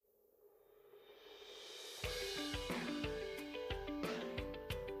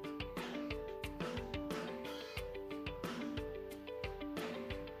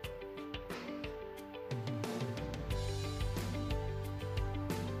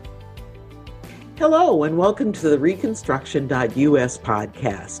Hello, and welcome to the Reconstruction.us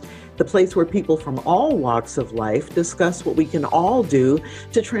podcast, the place where people from all walks of life discuss what we can all do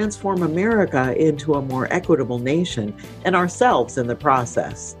to transform America into a more equitable nation and ourselves in the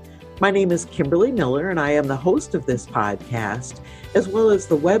process. My name is Kimberly Miller, and I am the host of this podcast, as well as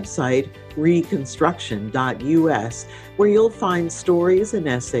the website Reconstruction.us, where you'll find stories and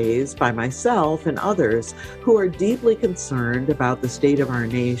essays by myself and others who are deeply concerned about the state of our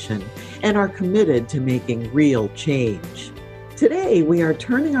nation and are committed to making real change. Today, we are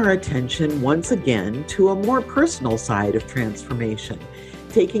turning our attention once again to a more personal side of transformation,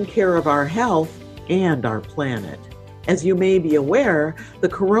 taking care of our health and our planet. As you may be aware, the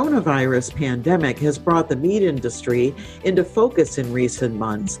coronavirus pandemic has brought the meat industry into focus in recent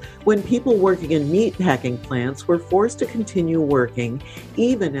months when people working in meatpacking plants were forced to continue working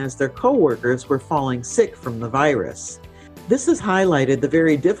even as their coworkers were falling sick from the virus. This has highlighted the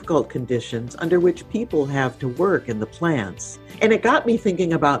very difficult conditions under which people have to work in the plants. And it got me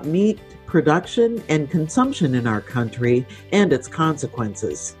thinking about meat production and consumption in our country and its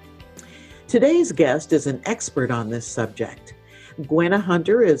consequences. Today's guest is an expert on this subject. Gwenna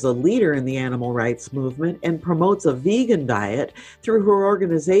Hunter is a leader in the animal rights movement and promotes a vegan diet through her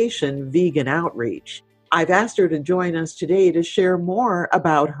organization, Vegan Outreach. I've asked her to join us today to share more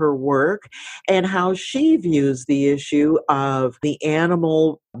about her work and how she views the issue of the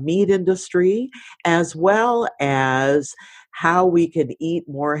animal meat industry, as well as how we can eat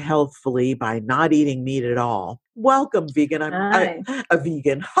more healthfully by not eating meat at all. Welcome, vegan. I'm a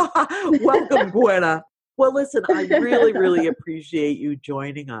vegan. Welcome, Gwenna. Well, listen, I really appreciate you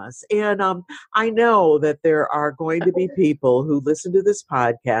joining us. And I know that there are going to be people who listen to this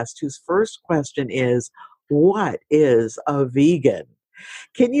podcast whose first question is, what is a vegan?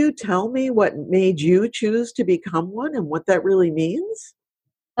 Can you tell me what made you choose to become one and what that really means?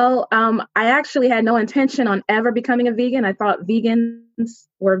 Well, I actually had no intention on ever becoming a vegan. I thought vegans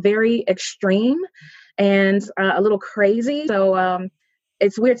were very extreme and a little crazy. So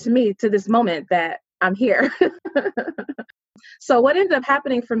it's weird to me to this moment that I'm here. So what ended up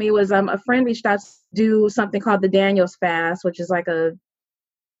happening for me was a friend reached out to do something called the Daniel's fast, which is like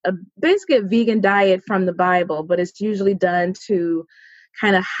basically a vegan diet from the Bible, but it's usually done to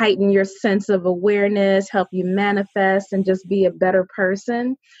kind of heighten your sense of awareness, help you manifest, and just be a better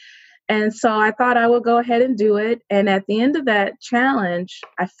person. And so I thought I would go ahead and do it. And at the end of that challenge,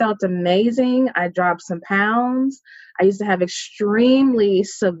 I felt amazing. I dropped some pounds. I used to have extremely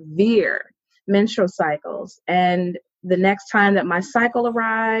severe menstrual cycles. And the next time that my cycle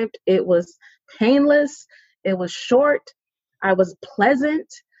arrived, it was painless. It was short. I was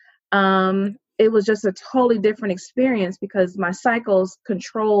pleasant. It was just a totally different experience because my cycles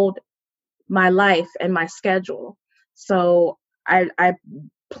controlled my life and my schedule. So I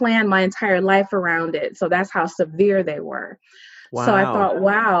planned my entire life around it. So that's how severe they were. Wow. So I thought,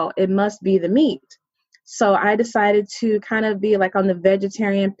 wow, it must be the meat. So I decided to kind of be like on the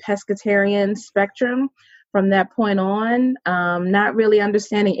vegetarian, pescatarian spectrum from that point on, not really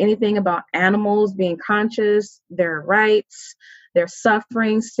understanding anything about animals being conscious, their rights, their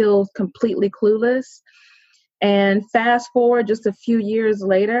suffering, still completely clueless. And fast forward just a few years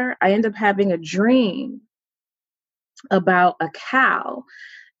later, I end up having a dream about a cow.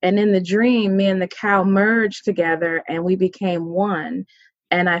 And in the dream, me and the cow merged together and we became one.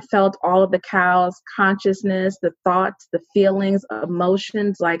 And I felt all of the cow's consciousness, the thoughts, the feelings,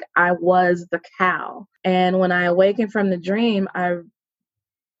 emotions, like I was the cow. And when I awakened from the dream, I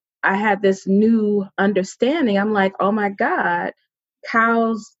had this new understanding. I'm like, oh my God,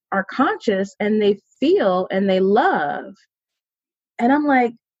 cows are conscious and they feel and they love. And I'm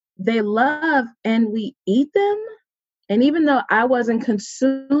like, they love and we eat them? And even though I wasn't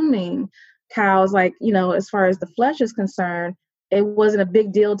consuming cows, like, as far as the flesh is concerned, it wasn't a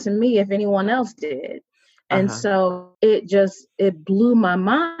big deal to me if anyone else did. And so it blew my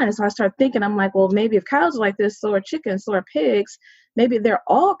mind. So I started thinking, I'm like, well, maybe if cows are like this, so are chickens, so are pigs. Maybe they're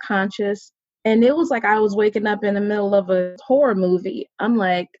all conscious. And it was like I was waking up in the middle of a horror movie. I'm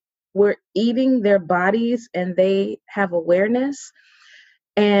like, we're eating their bodies and they have awareness.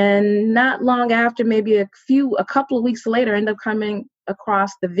 And not long after, maybe a couple of weeks later, I ended up coming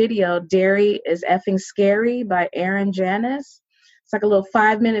across the video, Dairy is Effing Scary by Aaron Janice. It's like a little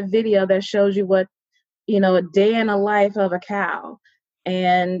 5-minute video that shows you what, a day in a life of a cow.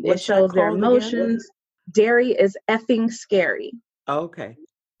 And it shows their emotions. Again? Dairy is Effing Scary. Okay.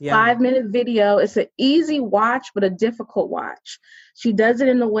 Yeah. 5-minute video. It's an easy watch, but a difficult watch. She does it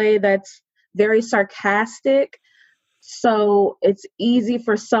in a way that's very sarcastic. So it's easy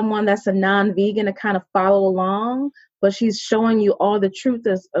for someone that's a non-vegan to kind of follow along, but she's showing you all the truth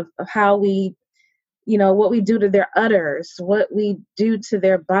of how we what we do to their udders, what we do to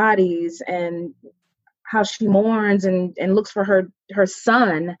their bodies, and how she mourns and looks for her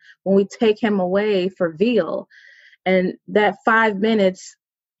son when we take him away for veal. And that 5 minutes,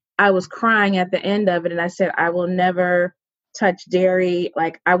 I was crying at the end of it. And I said, I will never touch dairy.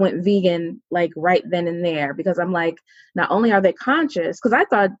 Like, I went vegan, like, right then and there, because I'm like, not only are they conscious, because I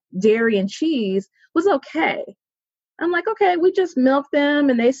thought dairy and cheese was okay. I'm like, okay, we just milk them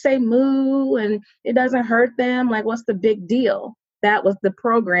and they say moo and it doesn't hurt them. Like, what's the big deal? That was the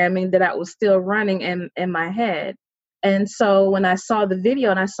programming that I was still running in my head. And so when I saw the video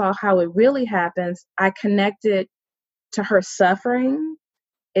and I saw how it really happens, I connected to her suffering.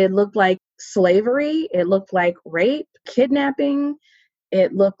 It looked like slavery. It looked like rape, kidnapping.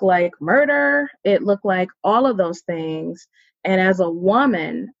 It looked like murder. It looked like all of those things. And as a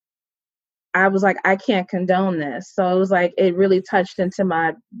woman, I was like, I can't condone this. So it was like, it really touched into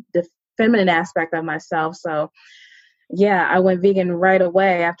the feminine aspect of myself. So yeah, I went vegan right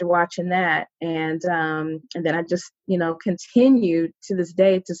away after watching that. And then I just, continued to this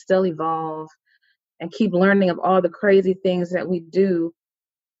day to still evolve and keep learning of all the crazy things that we do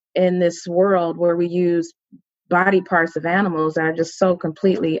in this world where we use body parts of animals that are just so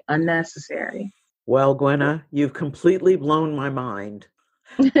completely unnecessary. Well, Gwenna, you've completely blown my mind.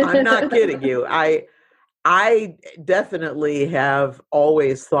 I'm not kidding you. I definitely have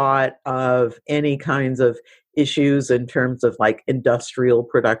always thought of any kinds of issues in terms of like industrial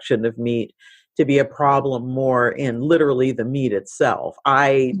production of meat to be a problem more in literally the meat itself.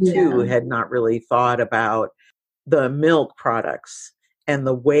 I too had not really thought about the milk products and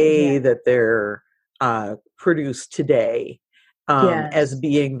the way that they're produced today as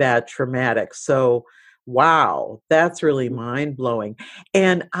being that traumatic. So wow, that's really mind-blowing.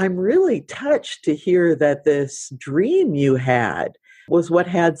 And I'm really touched to hear that this dream you had was what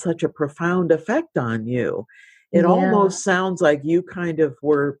had such a profound effect on you. It almost sounds like you kind of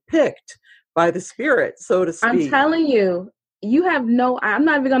were picked by the spirit, so to speak. I'm telling you, I'm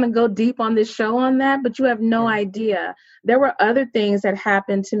not even going to go deep on this show on that, but you have no idea. There were other things that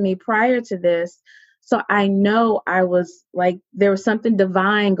happened to me prior to this. So I know I was like, there was something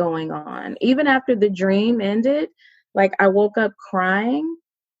divine going on. Even after the dream ended, like, I woke up crying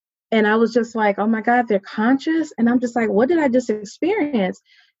and I was just like, oh my God, they're conscious. And I'm just like, what did I just experience?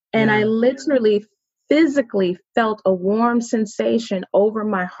 And I literally physically felt a warm sensation over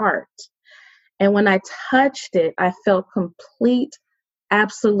my heart. And when I touched it, I felt complete,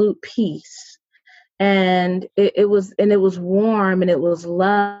 absolute peace. And it was warm and it was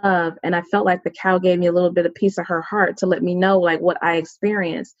love. And I felt like the cow gave me a little bit of piece of her heart to let me know, like, what I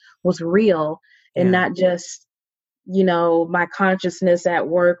experienced was real and not just, my consciousness at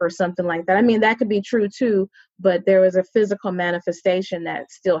work or something like that. I mean, that could be true too, but there was a physical manifestation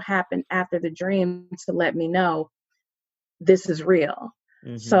that still happened after the dream to let me know this is real.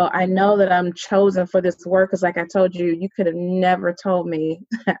 Mm-hmm. So I know that I'm chosen for this work because, like I told you, you could have never told me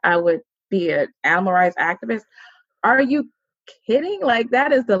I would be an animal rights activist. Are you kidding? Like,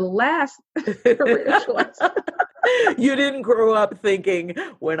 that is the last career choice. You didn't grow up thinking,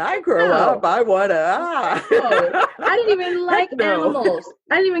 when I grow up, I want to. No, I didn't even like animals.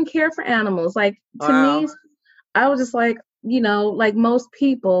 I didn't even care for animals. Like, to me, I was just like, like most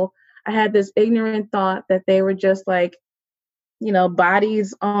people, I had this ignorant thought that they were just like,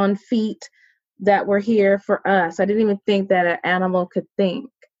 bodies on feet that were here for us. I didn't even think that an animal could think,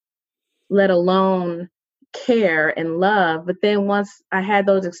 let alone care and love. But then once I had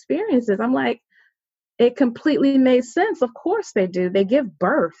those experiences, I'm like, it completely made sense. Of course they do. They give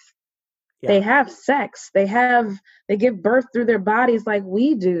birth. Yeah. They have sex. They give birth through their bodies like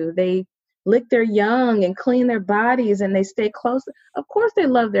we do. They lick their young and clean their bodies and they stay close. Of course they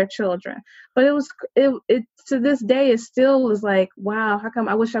love their children. But it to this day, it still is like, wow, how come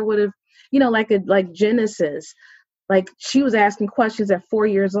I wish I would have, like Genesis, like she was asking questions at 4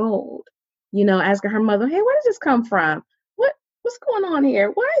 years old, asking her mother, hey, where does this come from? What's going on here?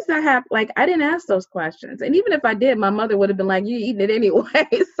 Why is that happening? Like, I didn't ask those questions. And even if I did, my mother would have been like, you eating it anyway.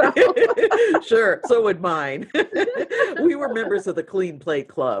 So sure. So would mine. We were members of the Clean Plate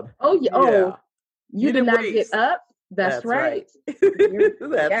Club. Oh, yeah. Oh, you did not waste. Get up? That's right. That's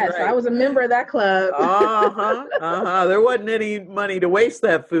yes, right. I was a member of that club. There wasn't any money to waste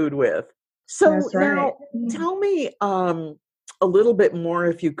that food with. So now tell me a little bit more,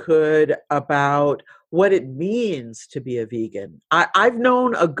 if you could, about what it means to be a vegan. I've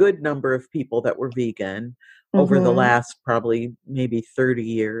known a good number of people that were vegan over the last probably maybe 30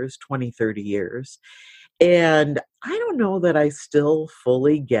 years. And I don't know that I still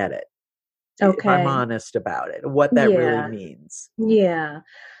fully get it. if I'm Okay. honest about it, what that really Yeah. means. Yeah.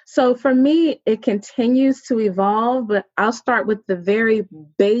 So for me, it continues to evolve, but I'll start with the very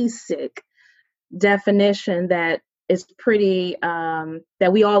basic definition that is pretty,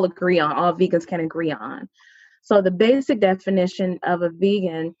 that we all agree on, all vegans can agree on. So the basic definition of a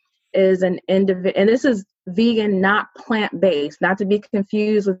vegan is an individual, and this is vegan, not plant-based, not to be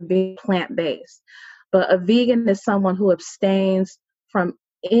confused with being plant-based. But a vegan is someone who abstains from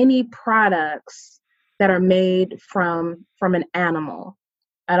any products that are made from an animal.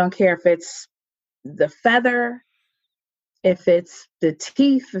 I don't care if it's the feather, if it's the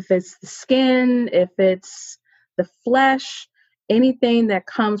teeth, if it's the skin, if it's the flesh, anything that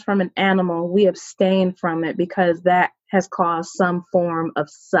comes from an animal, we abstain from it because that has caused some form of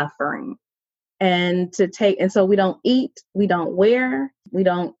suffering. And so we don't eat, we don't wear, we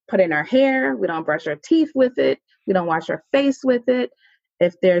don't put in our hair, we don't brush our teeth with it, we don't wash our face with it.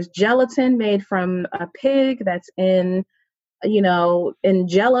 If there's gelatin made from a pig that's in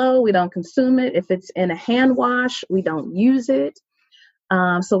Jello, we don't consume it. If it's in a hand wash, we don't use it.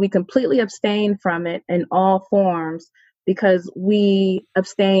 So we completely abstain from it in all forms because we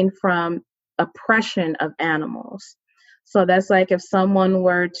abstain from oppression of animals. So that's like if someone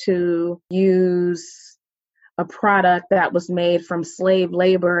were to use a product that was made from slave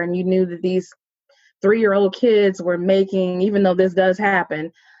labor and you knew that these 3-year-old kids were making, even though this does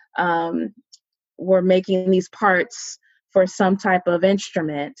happen, were making these parts for some type of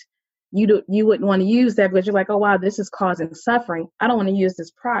instrument, you wouldn't want to use that because you're like, oh wow, this is causing suffering. I don't want to use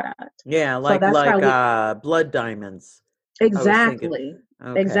this product. Yeah, So that's why we blood diamonds. I was thinking, exactly,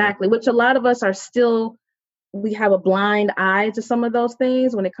 okay. exactly. Which a lot of us are still, we have a blind eye to some of those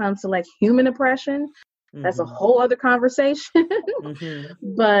things when it comes to like human oppression. That's a Mm-hmm. whole other conversation.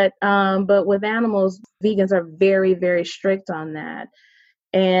 Mm-hmm. But with animals, vegans are very, very strict on that.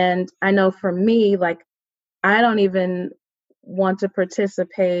 And I know for me, like I don't even want to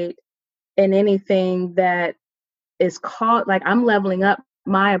participate in anything that is called, like I'm leveling up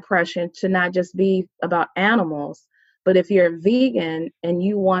my oppression to not just be about animals, but if you're a vegan and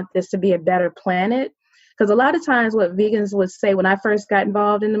you want this to be a better planet, because a lot of times what vegans would say when I first got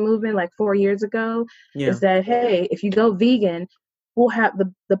involved in the movement like 4 years ago Yeah. is that, hey, if you go vegan, we'll have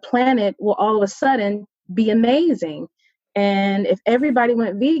the planet will all of a sudden be amazing. And if everybody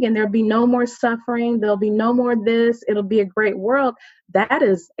went vegan, there'll be no more suffering. There'll be no more this. It'll be a great world. That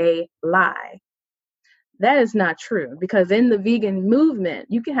is a lie. That is not true because in the vegan movement,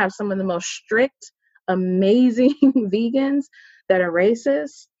 you can have some of the most strict, amazing vegans that are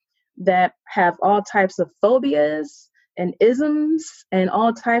racist, that have all types of phobias and isms and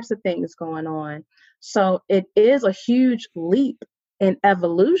all types of things going on. So it is a huge leap in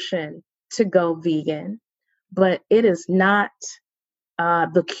evolution to go vegan, but it is not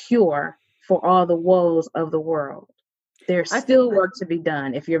the cure for all the woes of the world. There's I think still work to be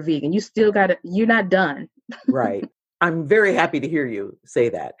done if you're vegan. You still got to, you're not done. right. I'm very happy to hear you say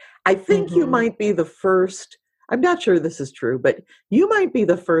that. I think you Mm-hmm. might be the first, I'm not sure this is true, but you might be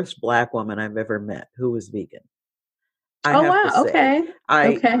the first Black woman I've ever met who was vegan. I Oh have to wow. say, Okay. I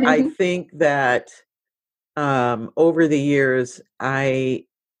Okay. think that over the years, and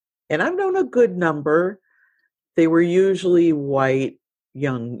I've known a good number. They were usually white,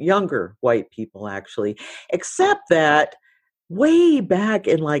 younger white people, actually, except that way back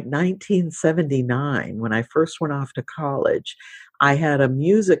in like 1979, when I first went off to college, I had a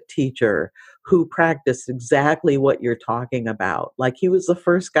music teacher who practiced exactly what you're talking about. Like he was the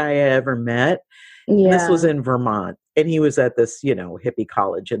first guy I ever met. And this was Yeah. in Vermont. And he was at this, hippie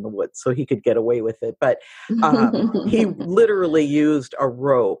college in the woods, so he could get away with it. But he literally used a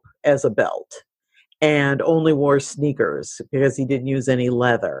rope as a belt and only wore sneakers because he didn't use any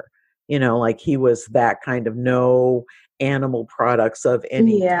leather. Like he was that kind of no animal products of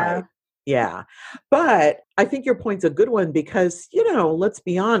any Yeah. type. Yeah. But I think your point's a good one because, let's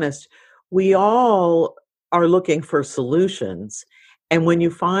be honest, we all are looking for solutions. And when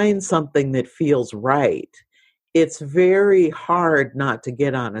you find something that feels right, it's very hard not to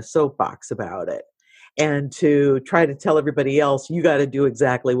get on a soapbox about it and to try to tell everybody else, you got to do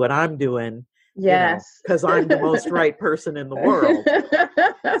exactly what I'm doing, Yes. because I'm the most right person in the world,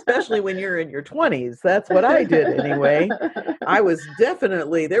 especially when you're in your 20s. That's what I did anyway.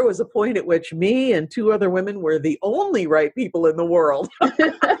 There was a point at which me and 2 other women were the only right people in the world.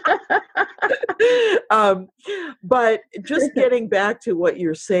 um, but just getting back to what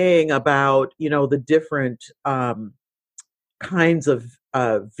you're saying about, the different kinds of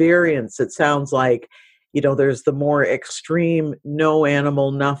variants, it sounds like, there's the more extreme no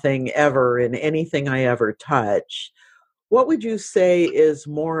animal, nothing ever in anything I ever touch. What would you say is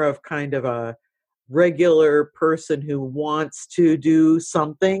more of kind of a regular person who wants to do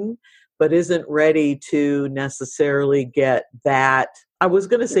something but isn't ready to necessarily get that? I was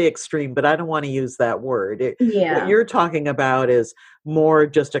going to say extreme, but I don't want to use that word. What Yeah. you're talking about is more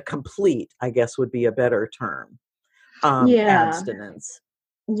just a complete, I guess would be a better term, Yeah. abstinence.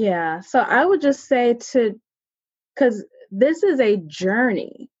 Yeah. So I would just say because this is a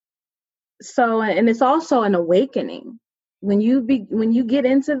journey. So, and it's also an awakening. When you get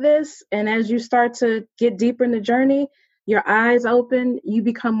into this, and as you start to get deeper in the journey, your eyes open, you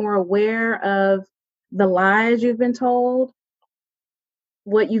become more aware of the lies you've been told,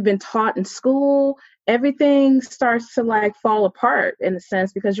 what you've been taught in school. Everything starts to like fall apart in a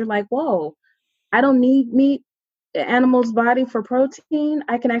sense because you're like, whoa, I don't need meat, animal's body for protein.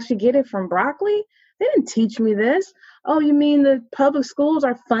 I can actually get it from broccoli. They didn't teach me this. Oh, you mean the public schools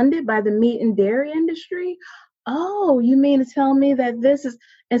are funded by the meat and dairy industry? Oh, you mean to tell me that this is,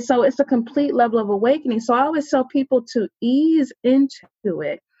 and so it's a complete level of awakening. So I always tell people to ease into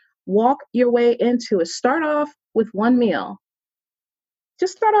it, walk your way into it. Start off with one meal.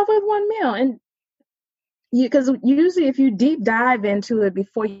 Just start off with one meal. And because usually if you deep dive into it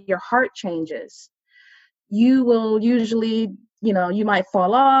before your heart changes, you will usually, you might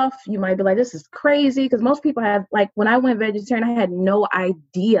fall off. You might be like, this is crazy. Because most people have, like, when I went vegetarian, I had no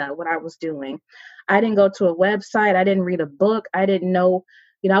idea what I was doing. I didn't go to a website. I didn't read a book. I didn't know,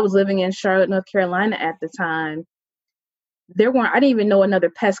 I was living in Charlotte, North Carolina at the time. I didn't even know another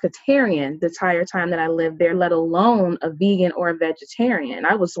pescatarian the entire time that I lived there, let alone a vegan or a vegetarian.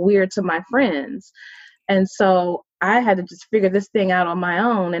 I was weird to my friends. And so I had to just figure this thing out on my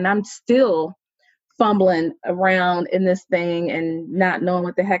own. And I'm still fumbling around in this thing and not knowing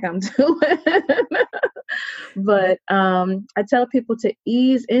what the heck I'm doing. But I tell people to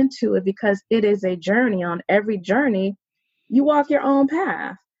ease into it because it is a journey. On every journey, you walk your own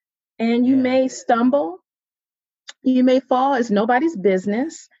path and you Yeah. may stumble, you may fall. It's nobody's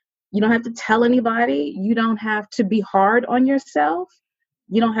business. You don't have to tell anybody. You don't have to be hard on yourself.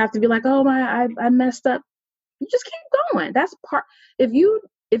 You don't have to be like, oh my, I messed up. You just keep going. That's part. If you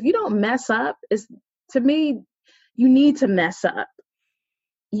don't mess up, is to me, you need to mess up.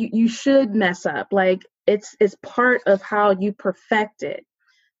 You should mess up. Like it's part of how you perfect it.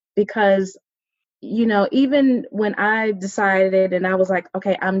 Because even when I decided and I was like,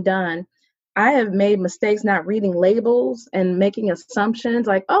 okay, I'm done, I have made mistakes not reading labels and making assumptions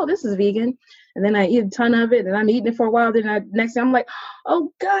like, oh, this is vegan. And then I eat a ton of it and I'm eating it for a while. Then next thing I'm like,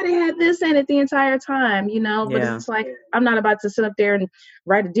 oh God, it had this in it the entire time, but Yeah. it's like, I'm not about to sit up there and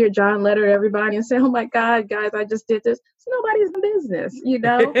write a Dear John letter to everybody and say, oh my God, guys, I just did this. It's nobody's business.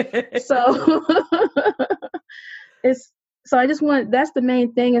 So it's, so I just that's the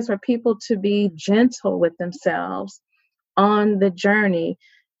main thing is for people to be gentle with themselves on the journey.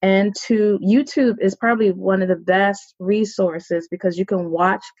 And YouTube is probably one of the best resources because you can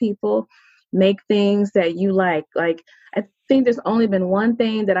watch people make things that you like. Like, I think there's only been one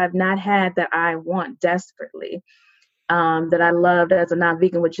thing that I've not had that I want desperately, that I loved as a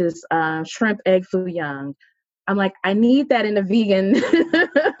non-vegan, which is shrimp egg foo young. I'm like, I need that in a vegan.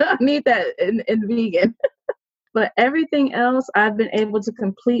 I need that in vegan. But everything else I've been able to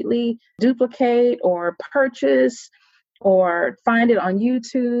completely duplicate or purchase or find it on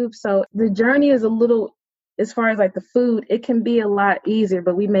YouTube. So the journey is a little, as far as like the food, it can be a lot easier,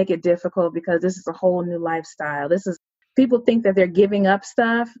 but we make it difficult because this is a whole new lifestyle. People think that they're giving up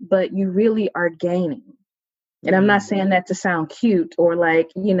stuff, but you really are gaining. And I'm not Mm. saying that to sound cute or like,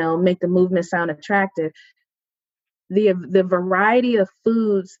 make the movement sound attractive. The variety of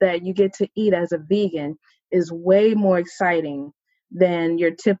foods that you get to eat as a vegan is way more exciting than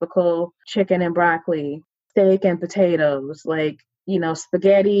your typical chicken and broccoli, steak and potatoes, like,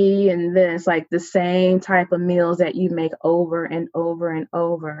 spaghetti, and then it's like the same type of meals that you make over and over and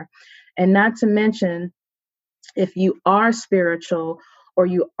over. And not to mention, if you are spiritual or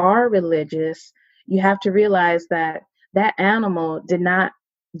you are religious, you have to realize that that animal did not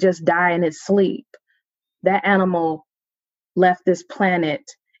just die in its sleep. That animal left this planet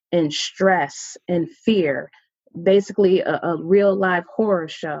in stress and fear, basically a real life horror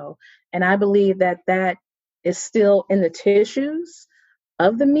show. And I believe that that is still in the tissues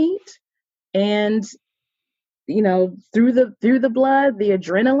of the meat, and through the blood, the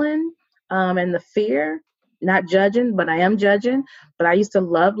adrenaline, and the fear. Not judging, but I am judging. But I used to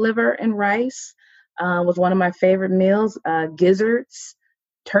love liver and rice. Was one of my favorite meals. Gizzards,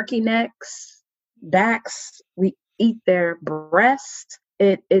 turkey necks, backs. We eat their breast.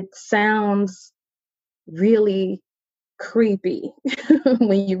 It sounds really creepy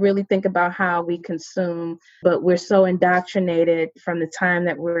when you really think about how we consume, but we're so indoctrinated from the time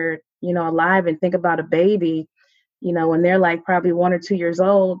that we're, alive. And think about a baby, when they're like probably 1 or 2 years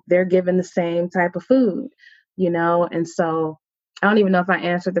old, they're given the same type of food, and so I don't even know if I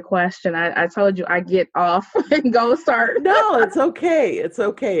answered the question. I told you I get off and go start. No, it's okay. It's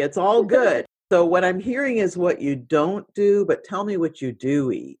okay. It's all good. So what I'm hearing is what you don't do, but tell me what you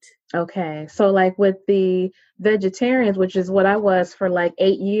do eat. Okay. So like with the vegetarians, which is what I was for like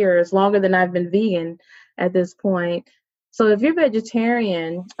 8 years, longer than I've been vegan at this point. So if you're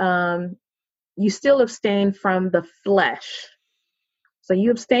vegetarian, you still abstain from the flesh. So you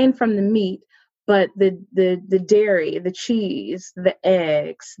abstain from the meat, but the dairy, the cheese, the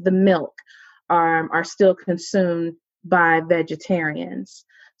eggs, the milk are still consumed by vegetarians.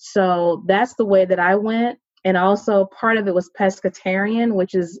 So that's the way that I went. And also part of it was pescatarian,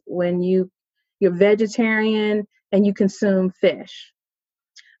 which is when you're vegetarian and you consume fish.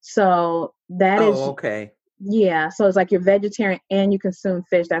 So that is, okay. yeah. So it's like you're vegetarian and you consume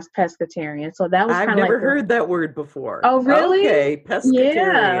fish. That's pescatarian. So that was I've kind of never like heard that word before. oh, really? Okay, Yeah.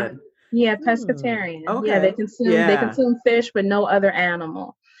 pescatarian. Yeah, pescatarian. Yeah, Okay. they consume fish but no other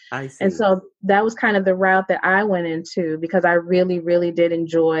animal. I see. And so that was kind of the route that I went into because I really, really did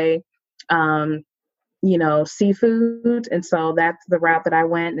enjoy seafood. And so that's the route that I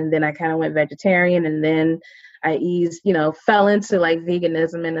went. And then I kind of went vegetarian and then I fell into like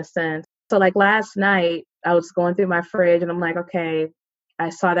veganism in a sense. So like last night I was going through my fridge and I'm like, okay, I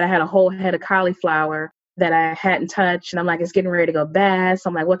saw that I had a whole head of cauliflower that I hadn't touched. And I'm like, it's getting ready to go bad. So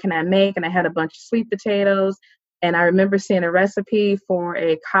I'm like, what can I make? And I had a bunch of sweet potatoes. And I remember seeing a recipe for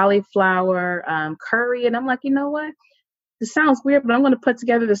a cauliflower curry. And I'm like, you know what? This sounds weird, but I'm going to put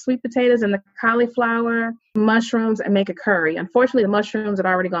together the sweet potatoes and the cauliflower, mushrooms, and make a curry. Unfortunately, the mushrooms had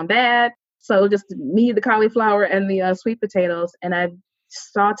already gone bad. So just me, the cauliflower, and the sweet potatoes. And I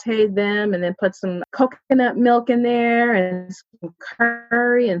sauteed them and then put some coconut milk in there and some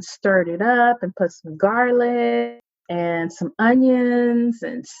curry and stirred it up and put some garlic and some onions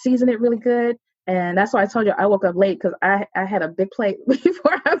and seasoned it really good. And that's why I told you I woke up late because I had a big plate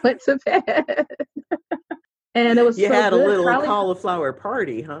before I went to bed. And it was you so had good. A little cauliflower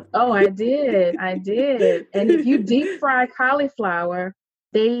party, huh? Oh, I did. And if you deep fry cauliflower,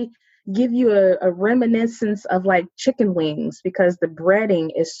 they give you a reminiscence of like chicken wings because the breading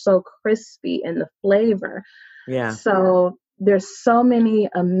is so crispy and the flavor. Yeah. So there's so many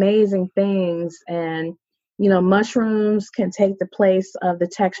amazing things. And, mushrooms can take the place of the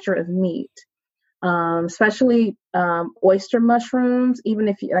texture of meat. Especially oyster mushrooms, even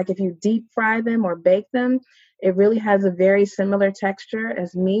if you deep fry them or bake them, it really has a very similar texture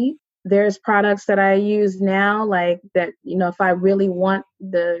as meat. There's products that I use now, like that, if I really want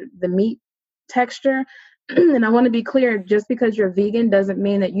the meat texture, and I want to be clear, just because you're vegan doesn't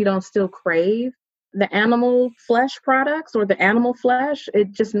mean that you don't still crave the animal flesh products or the animal flesh.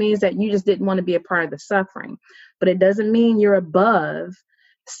 It just means that you just didn't want to be a part of the suffering. But it doesn't mean you're above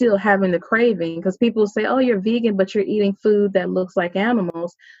still having the craving, because people say, oh, you're vegan, but you're eating food that looks like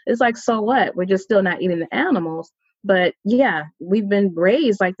animals. It's like, so what? We're just still not eating the animals. But yeah, we've been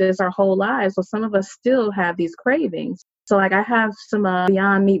raised like this our whole lives. So some of us still have these cravings. So like I have some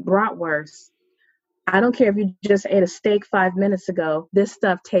Beyond Meat bratwurst. I don't care if you just ate a steak 5 minutes ago. This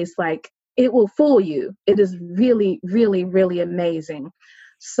stuff tastes like it will fool you. It is really, really, really amazing.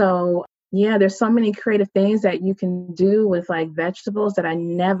 So yeah, there's so many creative things that you can do with like vegetables that I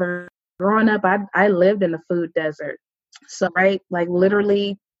never, growing up, I lived in a food desert. So right, like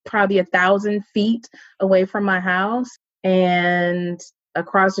literally probably 1,000 feet away from my house and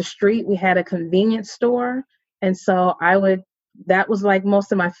across the street, we had a convenience store. And so that was like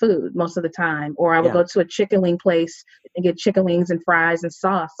most of my food most of the time. Or I would go to a chicken wing place and get chicken wings and fries and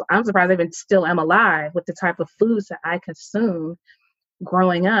sauce. So I'm surprised I even still am alive with the type of foods that I consumed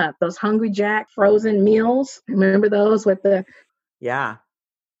growing up. Those Hungry Jack frozen meals. Remember those with the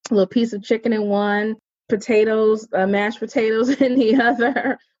little piece of chicken in one, potatoes, mashed potatoes in the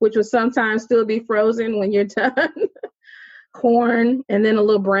other, which would sometimes still be frozen when you're done. Corn, and then a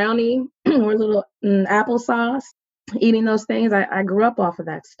little brownie or a little applesauce. Eating those things, I grew up off of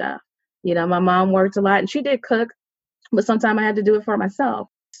that stuff. My mom worked a lot and she did cook, but sometimes I had to do it for myself.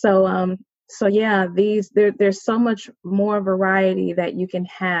 So yeah, there's so much more variety that you can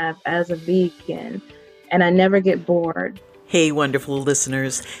have as a vegan, and I never get bored. Hey, wonderful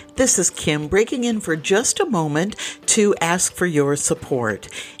listeners. This is Kim breaking in for just a moment to ask for your support.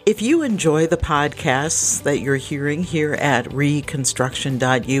 If you enjoy the podcasts that you're hearing here at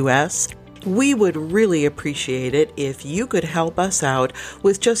reconstruction.us, we would really appreciate it if you could help us out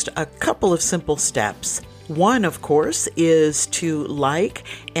with just a couple of simple steps. One, of course, is to like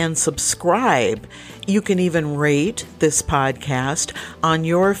and subscribe. You can even rate this podcast on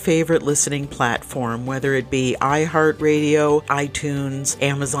your favorite listening platform, whether it be iHeartRadio, iTunes,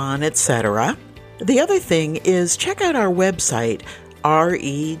 Amazon, etc. The other thing is check out our website,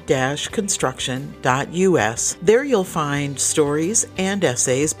 re-construction.us. There you'll find stories and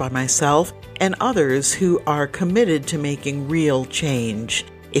essays by myself and others who are committed to making real change.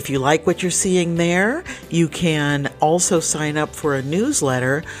 If you like what you're seeing there, you can also sign up for a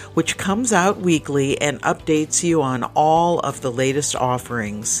newsletter which comes out weekly and updates you on all of the latest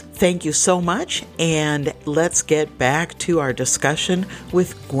offerings. Thank you so much, and let's get back to our discussion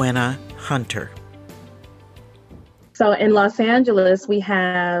with Gwenna Hunter. So in Los Angeles, we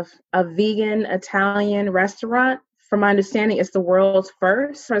have a vegan Italian restaurant. From my understanding, it's the world's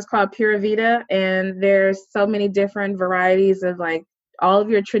first. So it's called Pura Vida, and there's so many different varieties of like all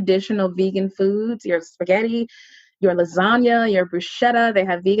of your traditional vegan foods, your spaghetti, your lasagna, your bruschetta. They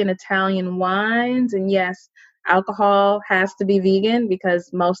have vegan Italian wines. And yes, alcohol has to be vegan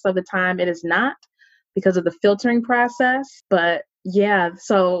because most of the time it is not because of the filtering process. But yeah,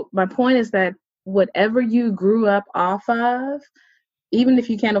 so my point is that whatever you grew up off of, even if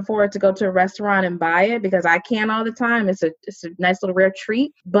you can't afford to go to a restaurant and buy it, because I can all the time, it's a nice little rare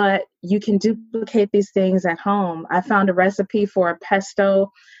treat, but you can duplicate these things at home. I found a recipe for a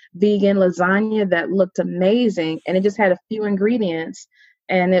pesto vegan lasagna that looked amazing, and it just had a few ingredients,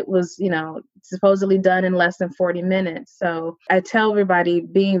 and it was, supposedly done in less than 40 minutes. So I tell everybody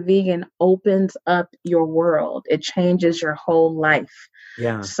being vegan opens up your world. It changes your whole life.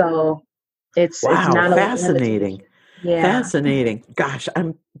 Yeah. So it's not fascinating. Yeah. Fascinating. Gosh,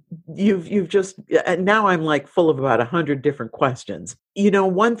 you've just, now I'm like full of about 100 different questions.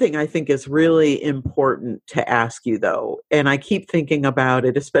 One thing I think is really important to ask you though, and I keep thinking about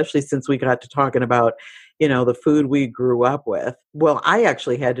it, especially since we got to talking about, the food we grew up with. Well, I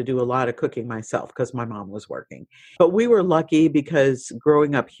actually had to do a lot of cooking myself because my mom was working. But we were lucky because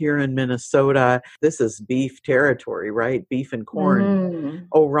growing up here in Minnesota, this is beef territory, right? Beef and corn,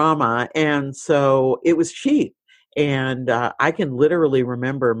 Orama. And so it was cheap. And I can literally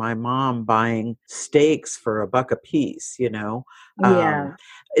remember my mom buying steaks for $1 a piece, Yeah.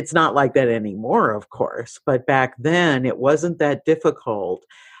 It's not like that anymore, of course, but back then it wasn't that difficult.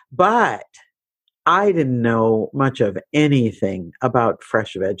 But I didn't know much of anything about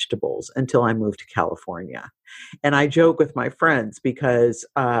fresh vegetables until I moved to California. And I joke with my friends because,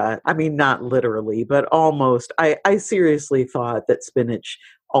 not literally, but almost, I seriously thought that spinach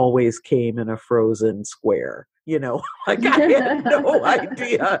always came in a frozen square. Like I had no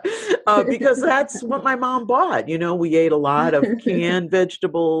idea because that's what my mom bought. We ate a lot of canned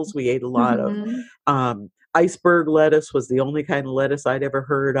vegetables. We ate a lot of iceberg lettuce was the only kind of lettuce I'd ever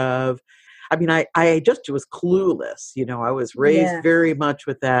heard of. I just was clueless. I was raised very much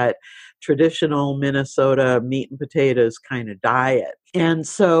with that traditional Minnesota meat and potatoes kind of diet. And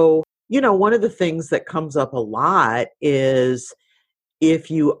so, one of the things that comes up a lot is if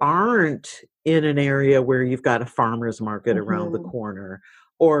you aren't in an area where you've got a farmer's market around the corner,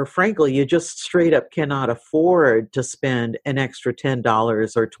 or frankly, you just straight up cannot afford to spend an extra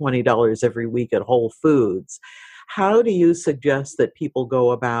 $10 or $20 every week at Whole Foods, how do you suggest that people go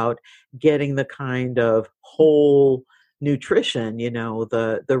about getting the kind of whole nutrition,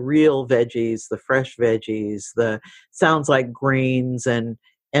 the real veggies, the fresh veggies, sounds like grains and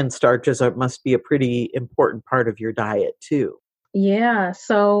starches must be a pretty important part of your diet too. Yeah.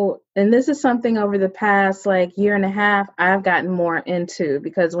 So, and this is something over the past year and a half I've gotten more into,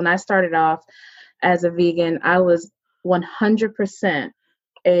 because when I started off as a vegan, I was 100%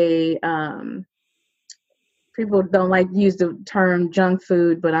 a, people don't like to use the term junk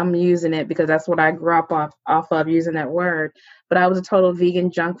food, but I'm using it because that's what I grew up off of, using that word. But I was a total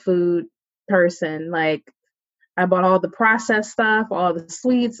vegan junk food person. I bought all the processed stuff, all the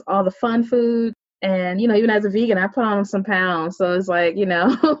sweets, all the fun food. And, even as a vegan, I put on some pounds. So it's I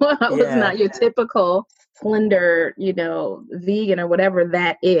was not your typical slender, vegan or whatever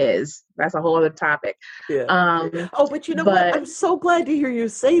that is. That's a whole other topic. Yeah. But what? I'm so glad to hear you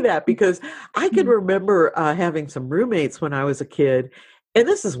say that, because I can remember having some roommates when I was a kid. And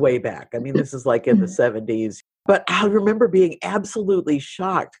this is way back. This is like in the 70s. But I remember being absolutely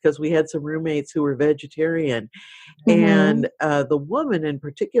shocked because we had some roommates who were vegetarian. And the woman in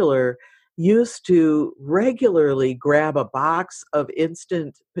particular used to regularly grab a box of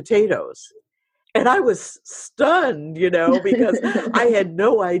instant potatoes. And I was stunned, because I had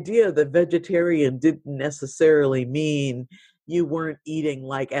no idea that vegetarian didn't necessarily mean you weren't eating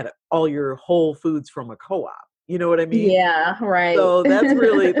at all your whole foods from a co-op. You know what I mean? Yeah, right. So that's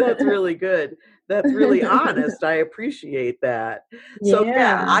really good. That's really honest. I appreciate that. So yeah,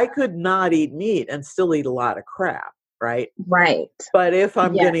 Yeah, I could not eat meat and still eat a lot of crap, right? right. But if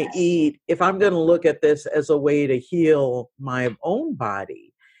I'm going to Yes. eat, if I'm going to look at this as a way to heal my own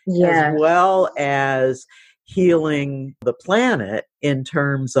body, as Yes. well as healing the planet in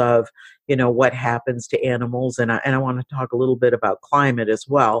terms of, what happens to animals. And I want to talk a little bit about climate as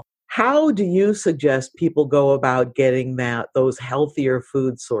well. How do you suggest people go about getting those healthier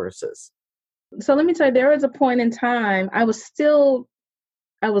food sources? So let me tell you, there was a point in time I was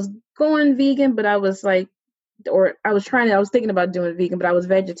going vegan, but I was like, or I was thinking about doing vegan, but I was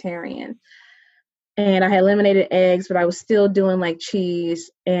vegetarian. And I had eliminated eggs, but I was still doing like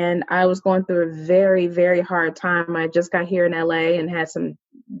cheese. And I was going through a very, very hard time. I just got here in LA and had some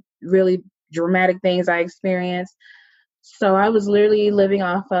really dramatic things I experienced. So I was literally living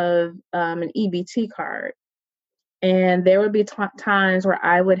off of an EBT card. And there would be times where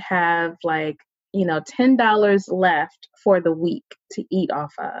I would have like, $10 left for the week to eat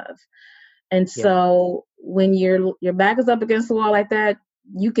off of. And Yeah. so when your back is up against the wall like that,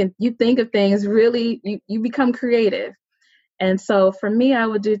 you think of things really, you become creative. And so for me, I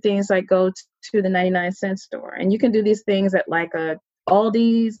would do things like go to the 99-cent store. And you can do these things at like a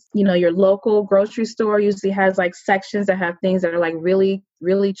Aldi's, your local grocery store usually has like sections that have things that are like really,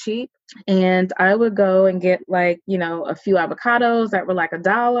 really cheap. And I would go and get like, a few avocados that were like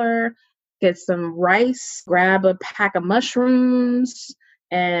 $1, get some rice, grab a pack of mushrooms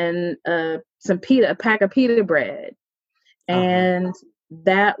and a pack of pita bread. Uh-huh. And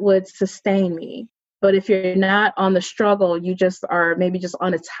that would sustain me. But if you're not on the struggle, you just are maybe just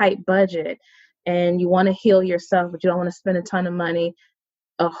on a tight budget and you want to heal yourself, but you don't want to spend a ton of money,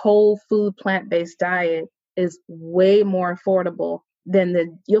 a whole food plant-based diet is way more affordable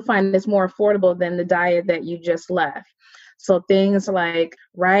you'll find it's more affordable than the diet that you just left. So things like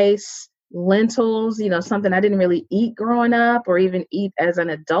rice, lentils, something I didn't really eat growing up or even eat as an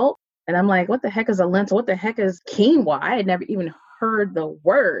adult. And I'm like, what the heck is a lentil? What the heck is quinoa? I had never even heard the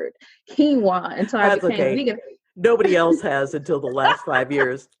word quinoa until I That's became okay. vegan. Nobody else has until the last 5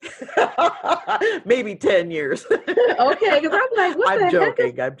 years. Maybe 10 years. Okay, because I'm like, what I'm the heck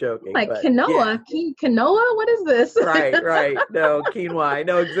is joking. I'm joking. like But yeah. quinoa? What is this? Right, right. No, quinoa. I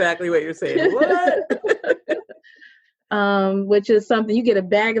know exactly what you're saying. What? Which is something you get a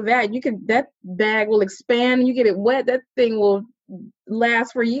bag of that. That bag will expand. You get it wet. That thing will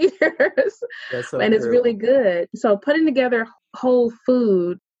last for years. That's so And it's true. really good. So putting together whole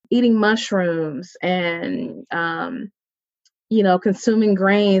food, eating mushrooms and consuming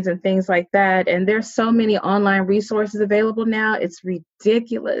grains and things like that. And there's so many online resources available now. It's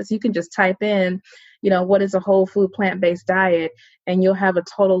ridiculous. You can just type in, what is a whole food plant-based diet, and you'll have a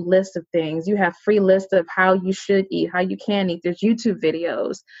total list of things. You have free list of how you should eat, how you can eat. There's YouTube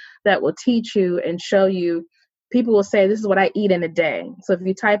videos that will teach you and show you. People will say, this is what I eat in a day. So if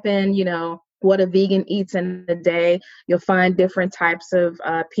you type in, what a vegan eats in a day, you'll find different types of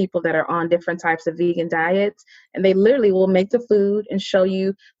people that are on different types of vegan diets. And they literally will make the food and show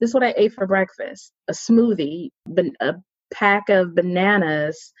you, this is what I ate for breakfast: a smoothie, a pack of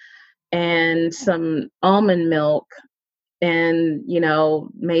bananas, and some almond milk, and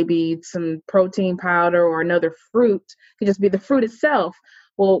maybe some protein powder or another fruit. It could just be the fruit itself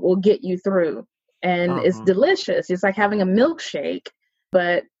will get you through. And it's Uh-huh. delicious. It's like having a milkshake,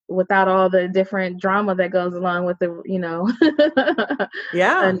 but without all the different drama that goes along with the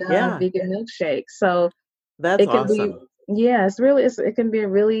Yeah, and yeah. vegan milkshake. So That's it can be, awesome. yeah,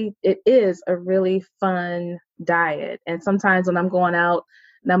 it is a really fun diet. And sometimes when I'm going out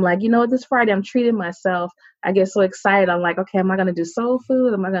and I'm like, this Friday I'm treating myself, I get so excited. I'm like, okay, am I going to do soul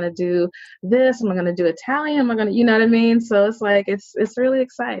food? Am I going to do this? Am I going to do Italian? Am I going to, you know what I mean? So it's like, it's really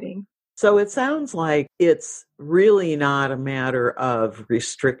exciting. So it sounds like it's really not a matter of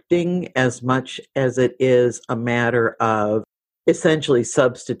restricting as much as it is a matter of essentially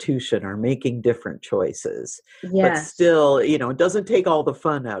substitution or making different choices. But Yes. still, it doesn't take all the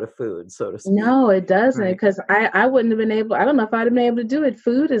fun out of food, so to speak. No, it doesn't, Right. because I wouldn't have been able, I don't know if I'd have been able to do it.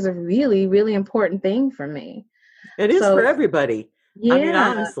 Food is a really, really important thing for me. It is for So everybody. I mean,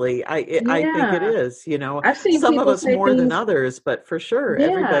 yeah, honestly, I think it yeah. is, I've seen some of people us say more than things, others, but for sure, yeah.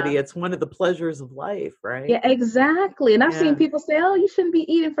 everybody, it's one of the pleasures of life, right? Yeah, exactly. And I've seen Yeah. people say, "Oh, you shouldn't be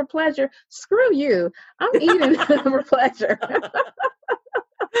eating for pleasure." Screw you. I'm eating for pleasure.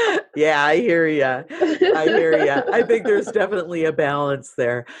 Yeah, I hear you. I hear you. I think there's definitely a balance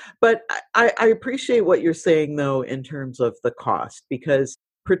there. But I appreciate what you're saying, though, in terms of the cost, because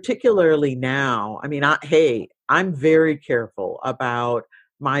particularly now, I mean, hey, I'm very careful about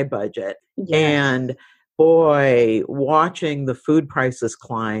my budget. Yes. And boy, watching the food prices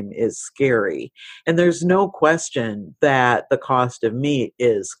climb is scary. And there's no question that the cost of meat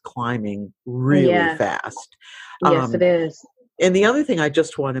is climbing really Yes. fast. Yes, it Um, is. and the other thing I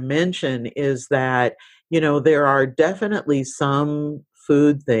just want to mention is that, there are definitely some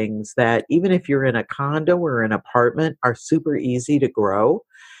food things that even if you're in a condo or an apartment are super easy to grow.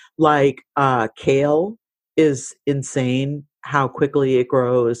 Like kale is insane how quickly it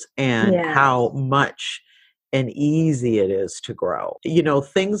grows and Yes. how much and easy it is to grow.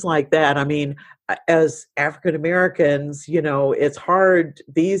 Things like that. I mean, as African Americans, it's hard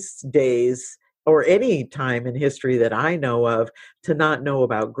these days or any time in history that I know of to not know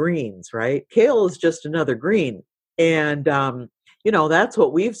about greens, right? Kale is just another green. And, that's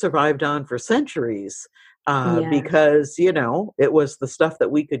what we've survived on for centuries Yes. because, it was the stuff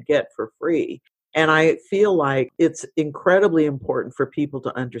that we could get for free. And I feel like it's incredibly important for people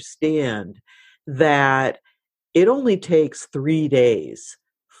to understand that it only takes 3 days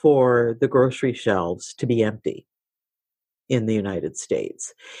for the grocery shelves to be empty in the United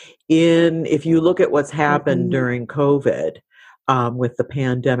States. If you look at what's happened Mhm. during COVID with the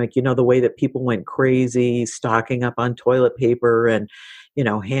pandemic, the way that people went crazy stocking up on toilet paper and,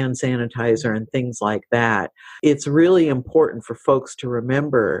 hand sanitizer and things like that. It's really important for folks to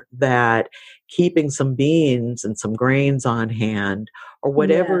remember that keeping some beans and some grains on hand or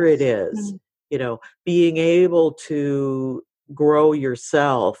whatever it Yes. is, being able to grow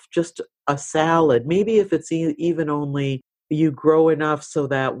yourself just a salad, maybe if it's even only you grow enough so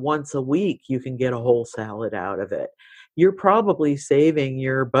that once a week you can get a whole salad out of it. You're probably saving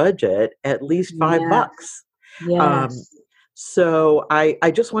your budget at least Yes. $5. Um, Yes. so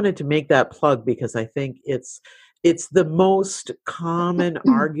I just wanted to make that plug because I think it's the most common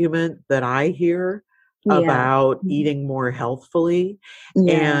argument that I hear Yeah. about Mhm. eating more healthfully.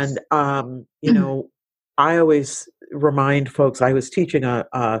 Yes. And I always remind folks I was teaching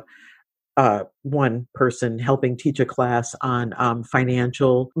one person helping teach a class on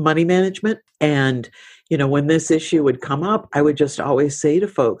financial money management. And, when this issue would come up, I would just always say to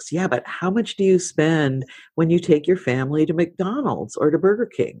folks, yeah, but how much do you spend when you take your family to McDonald's or to Burger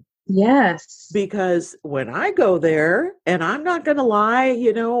King? Yes. Because when I go there, and I'm not going to lie,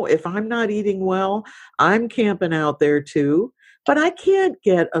 if I'm not eating well, I'm camping out there too. But I can't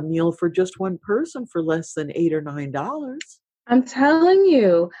get a meal for just one person for less than $8 or $9. I'm telling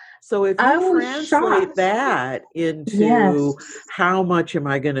you, So if I you was translate shocked. that Yes. into how much am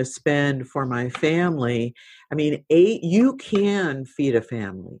I going to spend for my family? I mean, you can feed a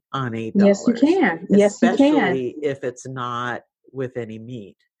family on Yes, you $8, can. Yes, you can. especially if it's not with any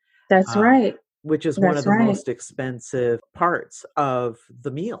meat, That's um, right. which is one of That's the right. most expensive parts of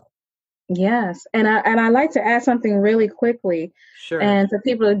the meal. Yes. And I like to add something really quickly Sure. and for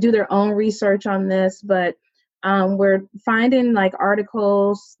people to do their own research on this, but we're finding like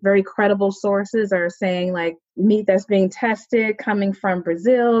articles, very credible sources are saying like meat that's being tested coming from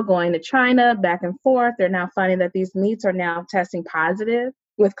Brazil, going to China, back and forth. They're now finding that these meats are now testing positive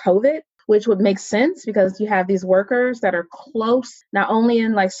with COVID, which would make sense because you have these workers that are close, not only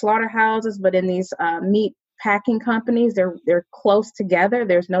in like slaughterhouses, but in these meat packing companies. They're close together.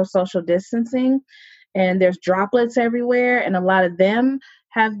 There's no social distancing, and there's droplets everywhere, and a lot of them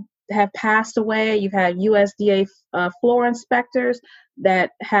have passed away. You've had USDA floor inspectors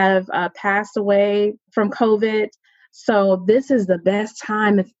that have passed away from COVID. So this is the best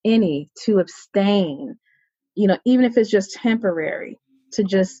time, if any, to abstain. Even if it's just temporary, to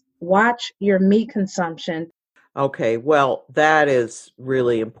just watch your meat consumption. Okay. Well, that is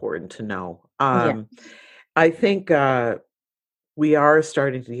really important to know. Yeah. I think we are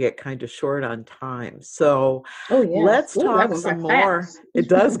starting to get kind of short on time. So Oh yes. let's Ooh, that talk went by some more. fast. It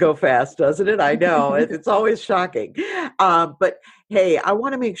does go fast, doesn't it? I know. It's always shocking. But hey, I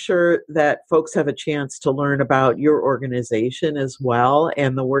want to make sure that folks have a chance to learn about your organization as well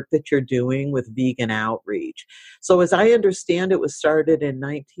and the work that you're doing with vegan outreach. So, as I understand, it was started in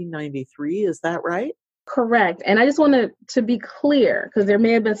 1993. Is that right? Correct. And I just wanted to be clear because there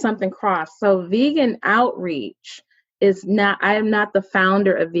may have been something crossed. So, Vegan Outreach is not, I am not the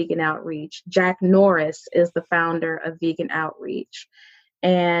founder of Vegan Outreach. Jack Norris is the founder of Vegan Outreach.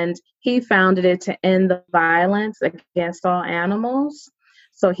 And he founded it to end the violence against all animals.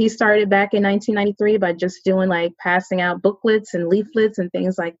 So, he started back in 1993 by just doing like passing out booklets and leaflets and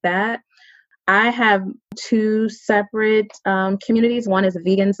things like that. I have two separate communities. One is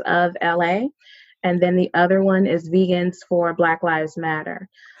Vegans of LA, And then the other one is Vegans for Black Lives Matter.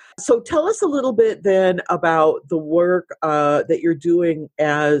 So tell us a little bit then about the work that you're doing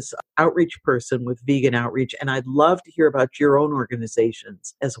as outreach person with Vegan Outreach. And I'd love to hear about your own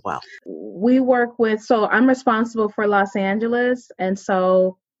organizations as well. We work with, so I'm responsible for Los Angeles. And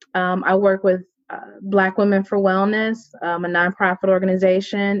so I work with Black Women for Wellness, a nonprofit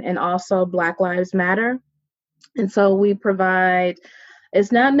organization, and also Black Lives Matter. And so we provide,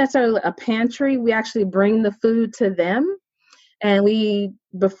 it's not necessarily a pantry. We actually bring the food to them. And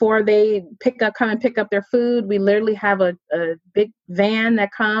before they come and pick up their food, we literally have a big van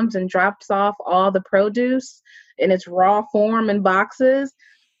that comes and drops off all the produce in its raw form in boxes.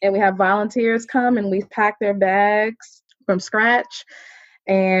 And we have volunteers come and we pack their bags from scratch.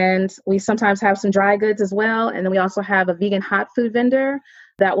 And we sometimes have some dry goods as well. And then we also have a vegan hot food vendor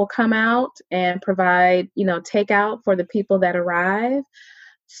that will come out and provide, takeout for the people that arrive.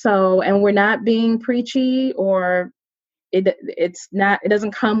 So, and we're not being preachy or it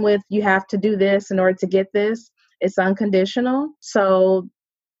doesn't come with, you have to do this in order to get this. It's unconditional. So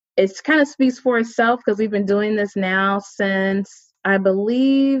it kind of speaks for itself because we've been doing this now since, I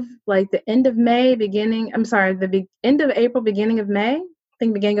believe, like the end of April, beginning of May. I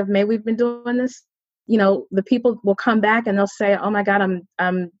think beginning of May we've been doing this. The people will come back and they'll say, oh my God,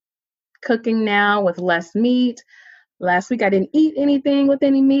 I'm cooking now with less meat. Last week I didn't eat anything with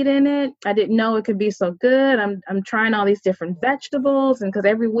any meat in it. I didn't know it could be so good. I'm trying all these different vegetables, and because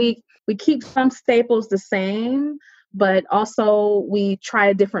every week we keep some staples the same, but also we try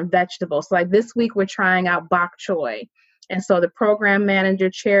a different vegetable. So like this week we're trying out bok choy. And so the program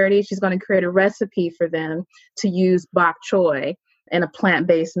manager, Charity, she's going to create a recipe for them to use bok choy in a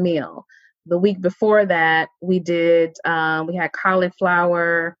plant-based meal. The week before that, we had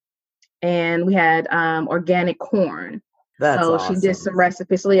cauliflower and we had organic corn. That's so awesome. She did some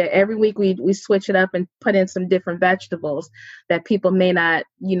recipes. So yeah, every week we switch it up and put in some different vegetables that people may not,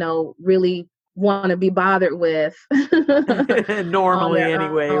 really want to be bothered with. Normally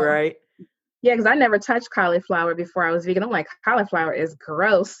anyway, right? Yeah, because I never touched cauliflower before I was vegan. I'm like, cauliflower is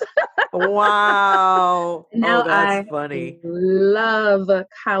gross. Wow. Now that's I funny. love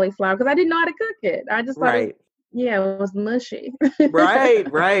cauliflower because I didn't know how to cook it. I just thought Right. it was mushy.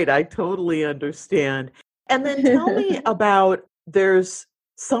 Right. I totally understand. And then tell me about, there's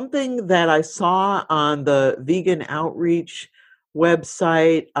something that I saw on the Vegan Outreach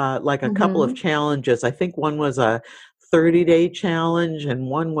website, like a couple of challenges. I think one was a 30-day challenge and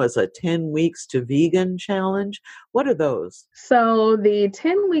one was a 10 weeks to vegan challenge. What are those? So the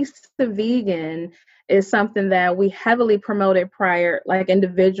 10 weeks to vegan is something that we heavily promoted prior, like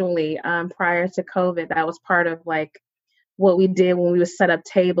individually, prior to COVID. That was part of like what we did when we would set up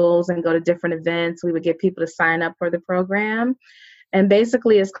tables and go to different events. We would get people to sign up for the program. And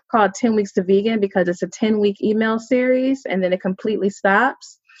basically it's called 10 Weeks to Vegan because it's a 10-week email series and then it completely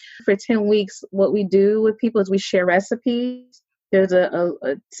stops. For 10 weeks, what we do with people is we share recipes. There's a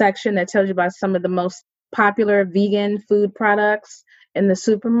section that tells you about some of the most popular vegan food products in the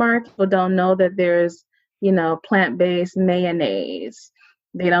supermarket. People don't know that there's, plant-based mayonnaise.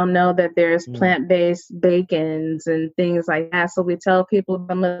 They don't know that there's plant-based bacons and things like that. So we tell people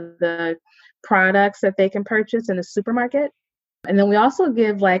some of the products that they can purchase in the supermarket. And then we also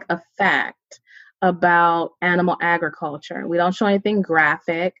give like a fact about animal agriculture. We don't show anything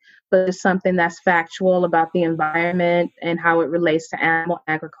graphic, but it's something that's factual about the environment and how it relates to animal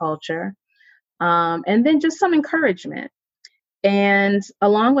agriculture. And then just some encouragement. And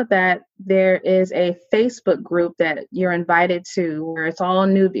along with that, there is a Facebook group that you're invited to where it's all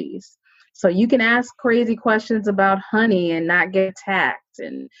newbies. So you can ask crazy questions about honey and not get attacked.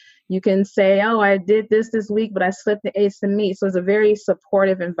 And you can say, oh, I did this week, but I slipped and ate some meat. So it's a very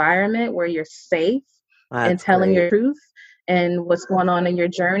supportive environment where you're safe and telling your truth and what's going on in your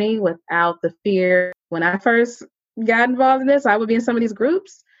journey without the fear. When I first got involved in this, I would be in some of these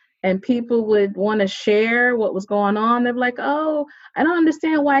groups and people would want to share what was going on. They're like, oh, I don't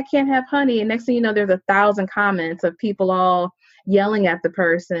understand why I can't have honey. And next thing you know, there's 1,000 comments of people all yelling at the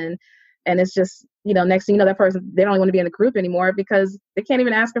person. And it's just, next thing you know, that person, they don't want to be in the group anymore because they can't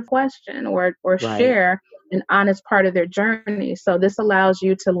even ask a question or share an honest part of their journey. So this allows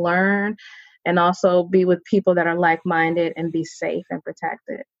you to learn and also be with people that are like-minded and be safe and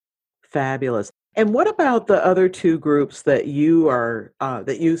protected. Fabulous. And what about the other two groups that you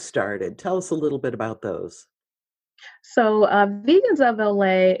started? Tell us a little bit about those. So Vegans of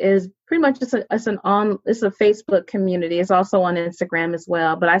LA is pretty much it's a Facebook community. It's also on Instagram as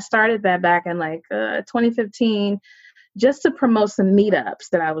well. But I started that back in 2015 just to promote some meetups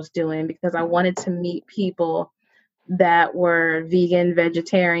that I was doing because I wanted to meet people that were vegan,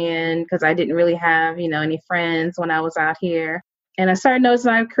 vegetarian, because I didn't really have, any friends when I was out here. And I started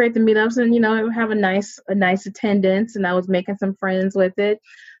noticing I would create the meetups and, it would have a nice attendance, and I was making some friends with it.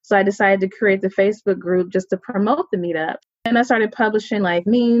 So I decided to create the Facebook group just to promote the meetup. And I started publishing like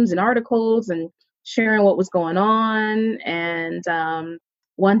memes and articles and sharing what was going on. And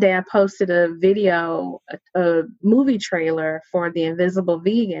one day I posted a video, a movie trailer for The Invisible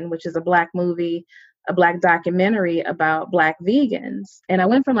Vegan, which is a Black movie, a Black documentary about Black vegans. And I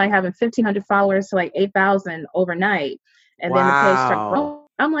went from like having 1,500 followers to like 8,000 overnight. And then the page started growing.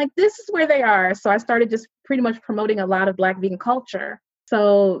 I'm like, this is where they are. So I started just pretty much promoting a lot of Black vegan culture.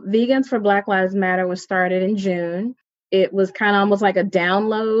 So Vegans for Black Lives Matter was started in June. It was kind of almost like a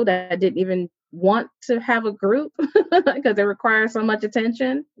download. I didn't even want to have a group because it requires so much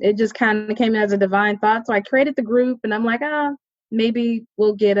attention. It just kind of came as a divine thought. So I created the group and I'm like, maybe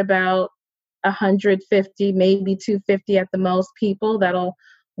we'll get about 150, maybe 250 at the most people that'll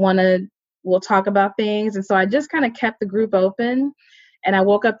we'll talk about things. And so I just kind of kept the group open. And I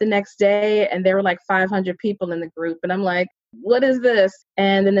woke up the next day and there were like 500 people in the group. And I'm like, what is this?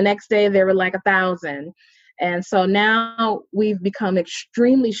 And then the next day there were like 1,000. And so now we've become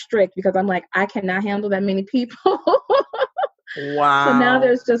extremely strict because I'm like, I cannot handle that many people. Wow. So now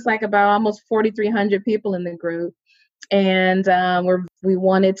there's just like about almost 4,300 people in the group. And we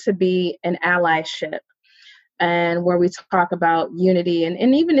wanted to be an allyship, and where we talk about unity.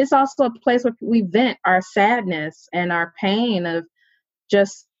 And even it's also a place where we vent our sadness and our pain of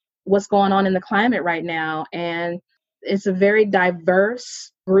just what's going on in the climate right now. And it's a very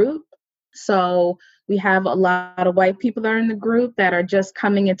diverse group. So we have a lot of white people that are in the group that are just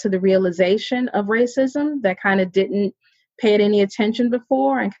coming into the realization of racism, that kind of didn't pay it any attention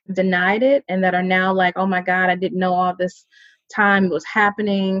before and denied it, and that are now like, oh my God, I didn't know all this time it was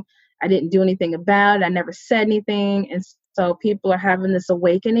happening. I didn't do anything about it. I never said anything. And so people are having this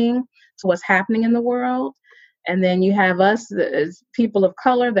awakening to what's happening in the world. And then you have us as people of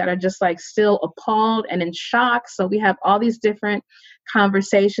color that are just like still appalled and in shock. So we have all these different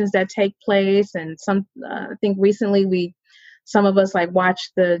conversations that take place. And I think recently some of us like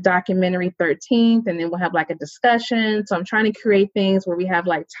watched the documentary 13th, and then we'll have like a discussion. So I'm trying to create things where we have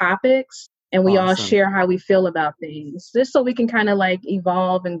like topics and we all share how we feel about things, just so we can kind of like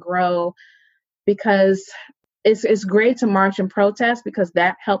evolve and grow, because it's great to march and protest because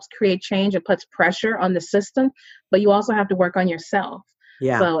that helps create change and puts pressure on the system, but you also have to work on yourself.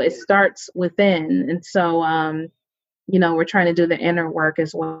 Yeah. So it starts within. And so, we're trying to do the inner work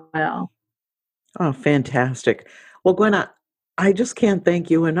as well. Oh, fantastic. Well, Gwenna, I just can't thank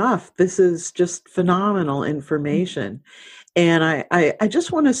you enough. This is just phenomenal information. And I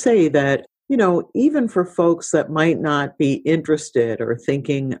just want to say that, even for folks that might not be interested or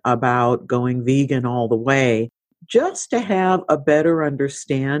thinking about going vegan all the way, just to have a better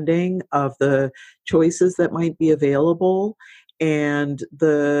understanding of the choices that might be available and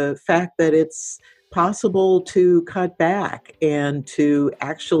the fact that it's possible to cut back and to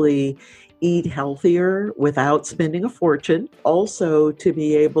actually eat healthier without spending a fortune. Also, to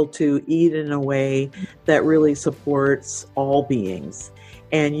be able to eat in a way that really supports all beings.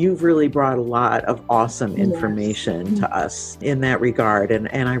 And you've really brought a lot of awesome information to us in that regard.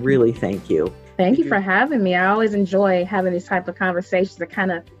 And I really thank you. Thank you for having me. I always enjoy having these type of conversations that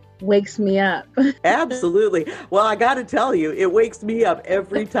kind of wakes me up. Absolutely. Well, I got to tell you, it wakes me up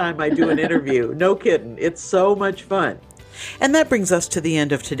every time I do an interview. No kidding. It's so much fun. And that brings us to the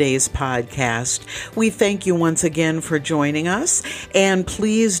end of today's podcast. We thank you once again for joining us. And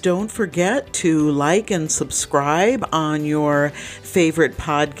please don't forget to like and subscribe on your favorite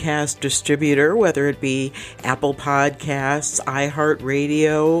podcast distributor, whether it be Apple Podcasts,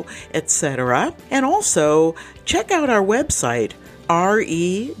 iHeartRadio, etc. And also check out our website,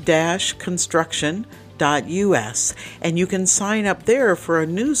 re-construction.us, and you can sign up there for a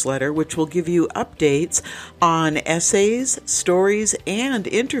newsletter which will give you updates on essays, stories, and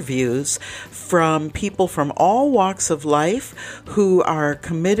interviews from people from all walks of life who are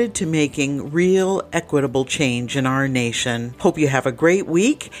committed to making real equitable change in our nation. Hope you have a great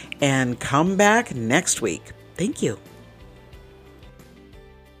week and come back next week. Thank you.